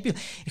many people?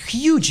 A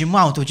huge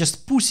amount of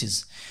just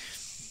pussies.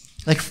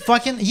 Like,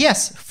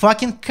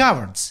 fucking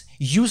cowards.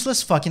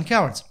 Useless fucking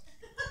cowards.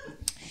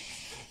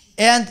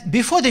 And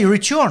before they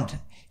returned,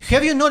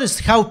 have you noticed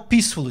how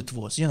peaceful it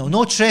was?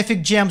 No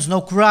traffic jams,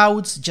 no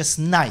crowds, just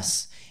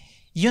nice.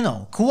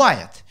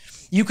 Quiet.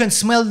 You can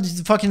smell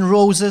the fucking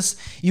roses.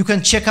 You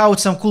can check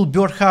out some cool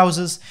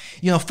birdhouses.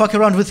 Fuck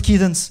around with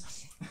kittens.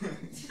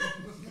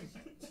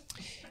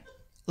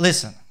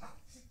 Listen,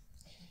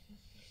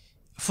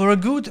 for a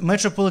good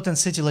metropolitan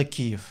city like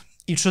Kyiv,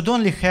 it should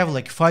only have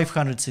like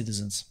 500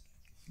 citizens.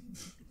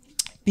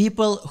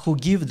 People who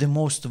give the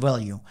most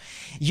value.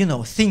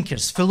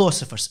 Thinkers,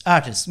 philosophers,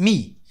 artists,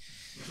 me.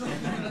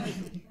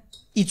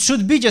 It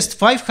should be just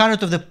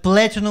 500 of the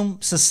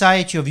platinum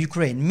society of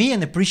Ukraine, me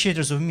and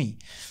appreciators of me.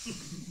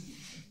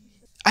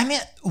 I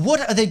mean,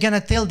 what are they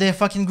gonna tell their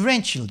fucking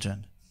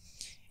grandchildren?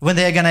 When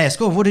they are gonna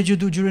ask, oh, what did you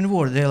do during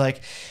war? They're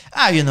like,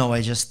 I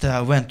just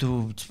went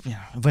to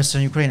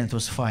Western Ukraine, it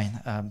was fine.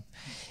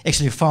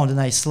 Actually found a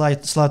nice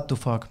slut to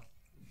fuck.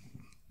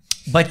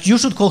 But you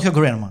should call her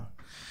grandma.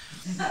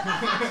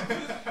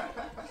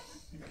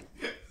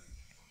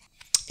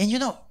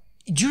 And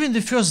during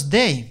the first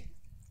day,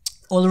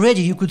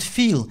 already you could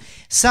feel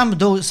some of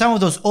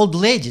those old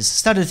ladies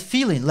started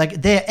feeling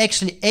like they're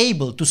actually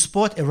able to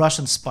spot a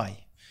Russian spy.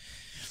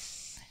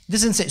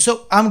 This is insane.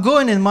 So I'm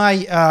going in my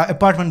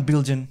apartment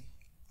building.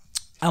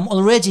 I'm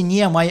already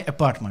near my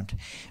apartment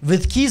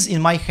with keys in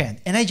my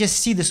hand. And I just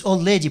see this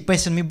old lady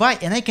passing me by,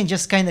 and I can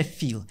just kind of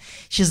feel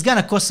she's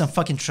gonna cause some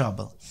fucking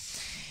trouble.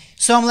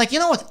 So I'm like, you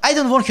know what? I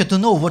don't want her to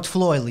know what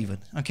floor I live in,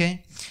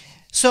 okay?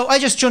 So I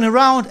just turn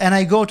around and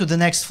I go to the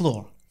next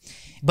floor.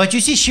 But you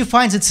see, she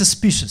finds it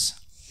suspicious.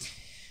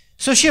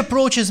 So she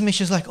approaches me.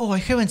 She's like, oh, I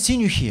haven't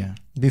seen you here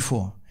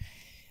before.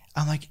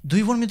 I'm like, do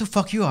you want me to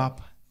fuck you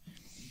up?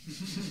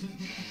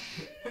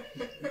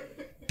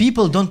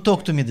 People don't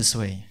talk to me this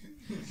way.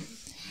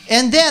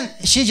 And then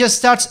she just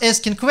starts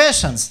asking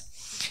questions.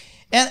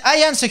 And I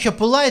answer her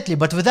politely,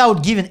 but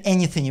without giving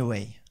anything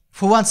away.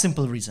 For one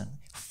simple reason.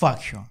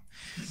 Fuck her.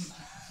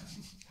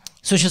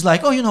 So she's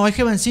like, oh, I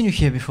haven't seen you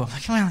here before. I'm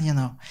like,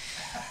 well,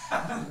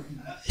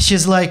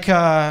 She's like,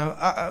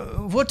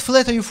 what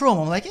flat are you from?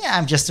 I'm like, yeah,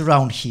 I'm just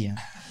around here.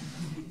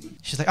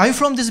 She's like, are you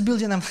from this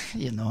building? I'm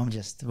like, I'm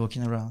just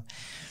walking around.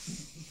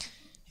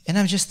 And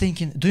I'm just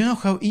thinking, do you know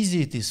how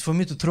easy it is for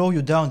me to throw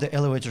you down the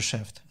elevator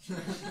shaft?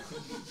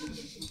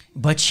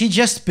 But she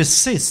just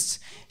persists.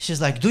 She's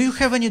like, do you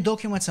have any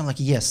documents? I'm like,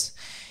 yes.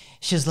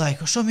 She's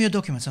like, show me your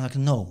documents. I'm like,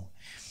 no.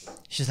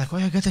 She's like, oh,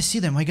 I gotta see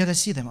them.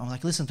 I'm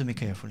like, listen to me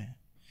carefully.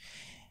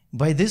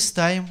 By this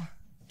time,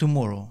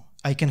 tomorrow,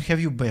 I can have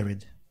you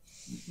buried.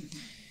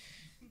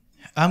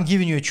 I'm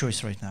giving you a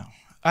choice right now.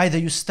 Either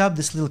you stop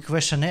this little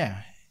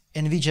questionnaire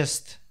and we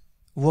just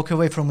walk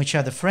away from each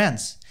other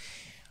friends,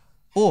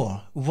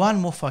 or one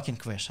more fucking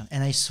question,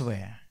 and I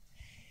swear,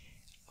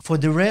 for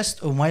the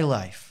rest of my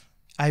life,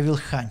 I will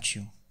hunt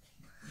you.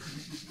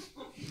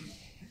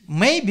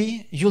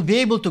 Maybe you'll be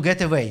able to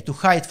get away, to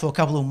hide for a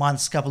couple of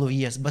months, couple of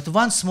years, but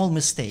one small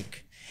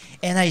mistake,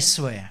 and I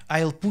swear,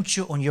 I'll put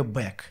you on your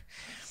back,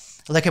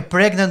 like a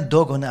pregnant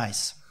dog on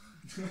ice.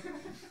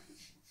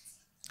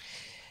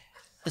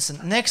 Listen,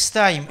 next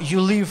time you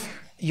leave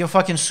your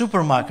fucking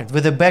supermarket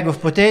with a bag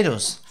of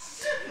potatoes,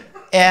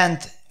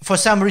 and for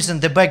some reason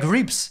the bag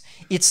rips,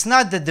 it's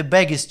not that the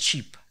bag is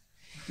cheap.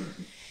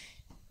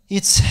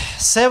 It's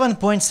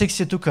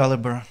 7.62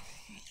 caliber,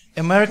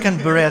 American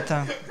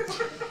Beretta,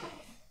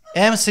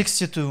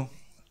 M62,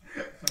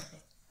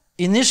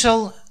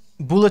 initial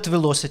bullet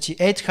velocity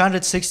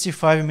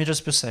 865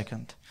 meters per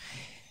second,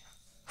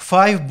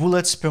 5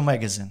 bullets per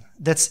magazine.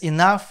 That's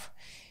enough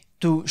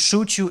to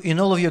shoot you in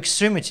all of your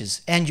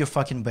extremities and your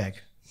fucking bag.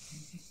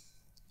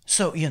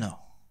 So,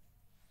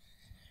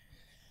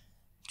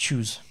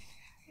 choose.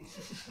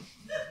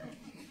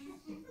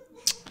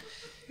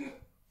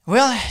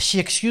 Well, she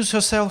excused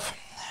herself,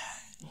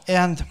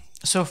 and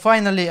so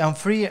finally I'm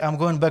free. I'm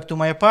going back to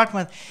my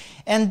apartment,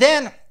 and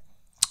then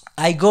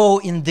I go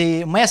in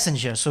the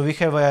messenger. So we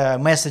have a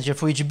messenger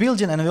for each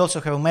building, and we also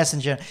have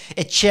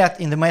a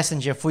chat in the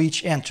messenger for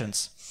each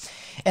entrance.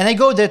 And I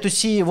go there to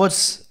see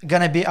what's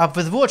gonna be up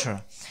with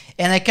water,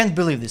 and I can't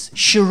believe this.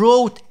 She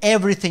wrote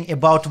everything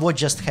about what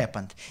just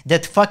happened.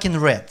 That fucking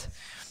rat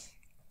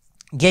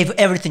gave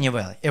everything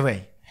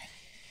away.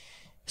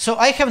 So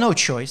I have no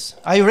choice.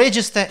 I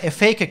register a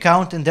fake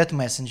account in that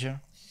messenger,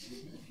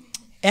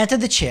 enter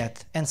the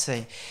chat and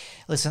say,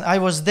 listen, I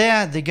was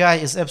there, the guy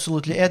is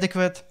absolutely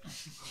adequate,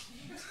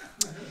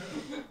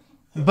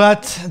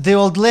 but the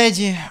old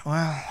lady,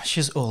 well,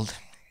 she's old.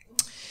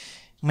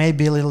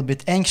 Maybe a little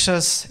bit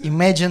anxious,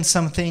 imagine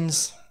some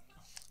things,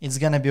 it's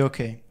gonna be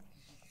okay.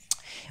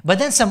 But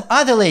then some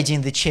other lady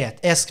in the chat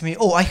asked me,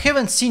 oh, I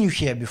haven't seen you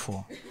here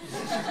before.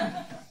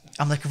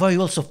 I'm like, why are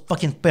you all so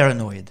fucking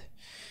paranoid?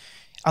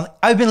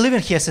 I've been living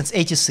here since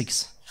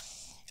 '86.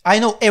 I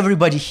know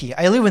everybody here.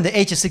 I live in the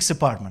 86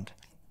 apartment.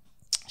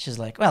 She's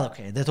like, well,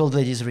 okay, that old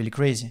lady is really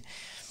crazy.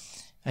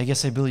 I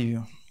guess I believe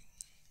you.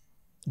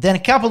 Then a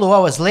couple of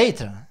hours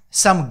later,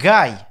 some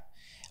guy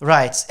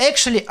writes,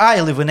 actually, I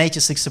live in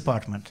 86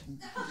 apartment.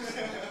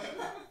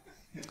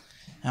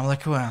 I'm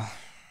like, well,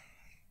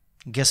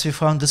 guess we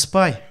found the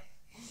spy.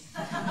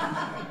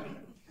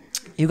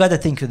 You gotta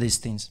think of these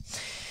things.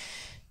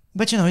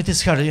 But it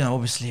is hard,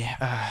 obviously,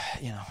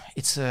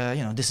 it's,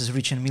 this is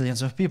reaching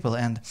millions of people,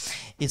 and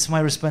it's my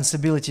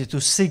responsibility to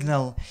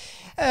signal,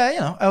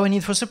 our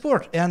need for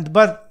support.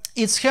 But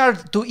it's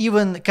hard to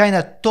even kind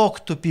of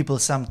talk to people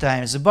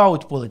sometimes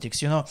about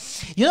politics, You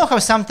know how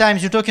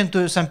sometimes you're talking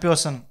to some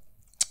person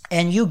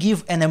and you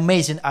give an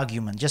amazing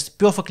argument, just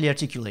perfectly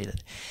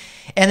articulated.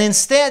 And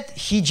instead,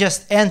 he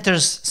just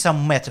enters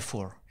some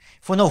metaphor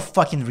for no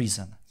fucking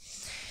reason.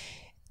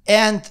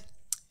 And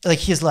like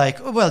he's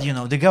like, oh, well,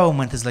 the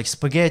government is like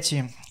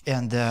spaghetti,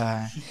 and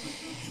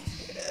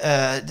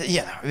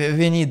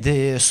we need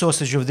the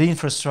sausage of the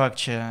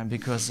infrastructure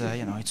because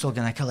it's all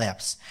gonna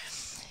collapse.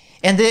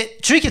 And the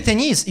tricky thing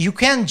is, you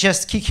can't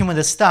just kick him in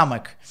the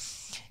stomach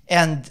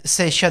and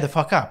say, shut the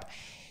fuck up.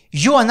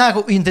 You are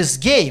now in this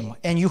game,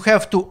 and you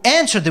have to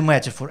enter the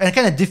metaphor and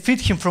kind of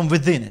defeat him from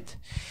within it.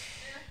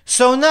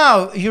 So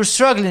now you're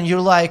struggling.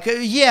 You're like,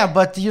 yeah,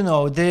 but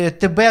the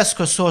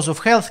Tabasco source of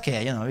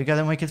healthcare. We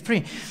gotta make it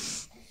free.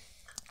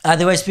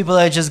 Otherwise, people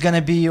are just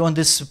gonna be on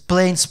this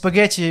plain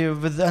spaghetti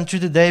with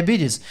untreated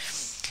diabetes.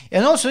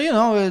 And also,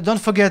 don't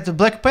forget the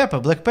black pepper.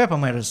 Black pepper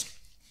matters.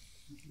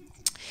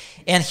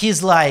 And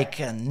he's like,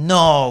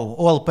 no,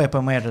 all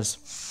pepper matters.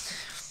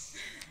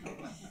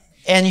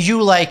 And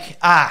you like,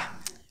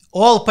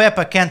 all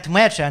pepper can't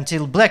matter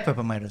until black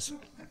pepper matters.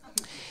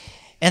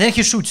 And then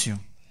he shoots you.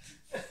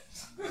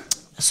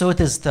 So it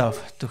is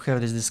tough to have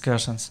these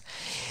discussions.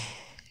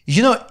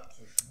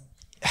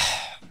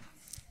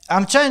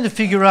 I'm trying to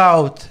figure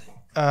out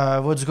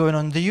what's going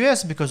on in the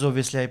US, because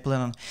obviously I plan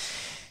on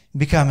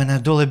becoming a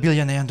dollar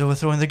billionaire and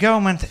overthrowing the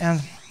government.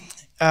 And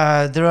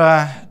there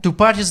are two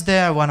parties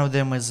there. One of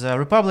them is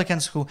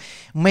Republicans, who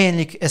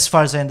mainly, as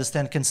far as I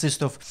understand,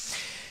 consist of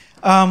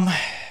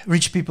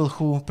rich people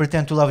who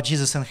pretend to love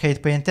Jesus and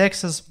hate paying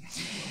taxes,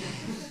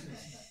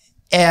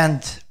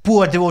 and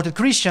poor devoted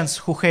Christians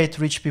who hate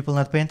rich people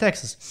not paying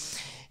taxes.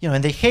 You know,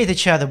 and they hate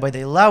each other, but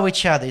they love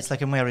each other. It's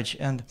like a marriage.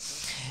 And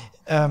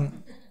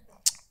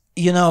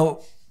you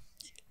know,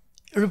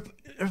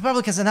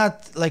 Republicans are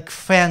not like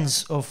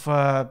fans of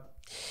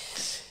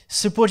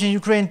supporting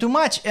Ukraine too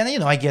much. And you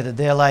know, I get it.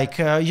 They're like,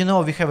 you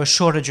know, we have a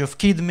shortage of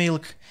kid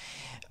milk.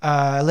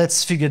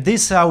 Let's figure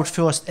this out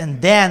first,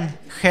 and then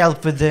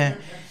help with the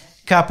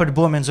carpet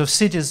bombings of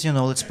cities. You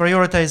know, let's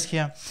prioritize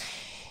here.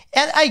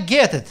 And I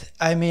get it.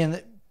 I mean,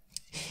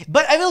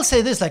 but I will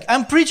say this, like,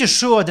 I'm pretty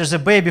sure there's a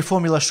baby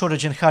formula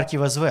shortage in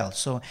Kharkiv as well.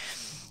 So,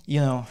 you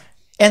know,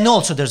 and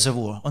also there's a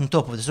war on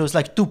top of this. So it's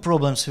like two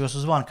problems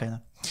versus one, kind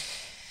of.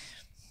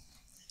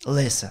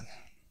 Listen,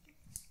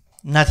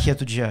 not here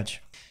to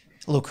judge.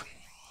 Look,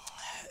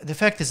 the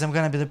fact is I'm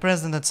going to be the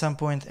president at some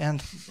point,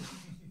 and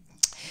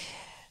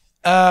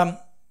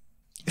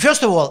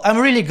first of all, I'm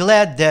really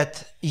glad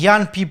that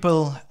young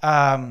people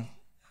are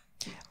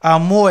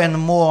more and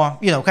more,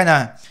 you know, kind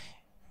of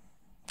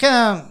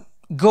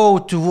go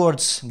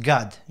towards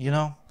God, you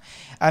know.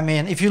 I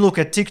mean, if you look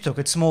at TikTok,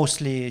 it's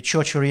mostly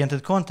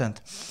church-oriented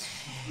content.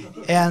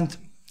 And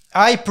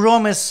I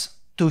promise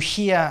to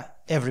hear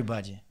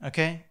everybody,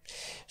 okay?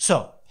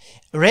 So,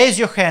 raise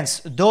your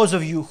hands, those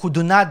of you who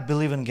do not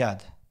believe in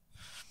God.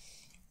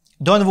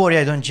 Don't worry,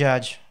 I don't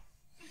judge.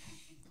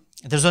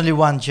 There's only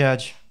one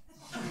judge.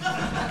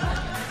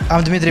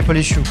 I'm Dmitry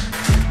Polishchuk.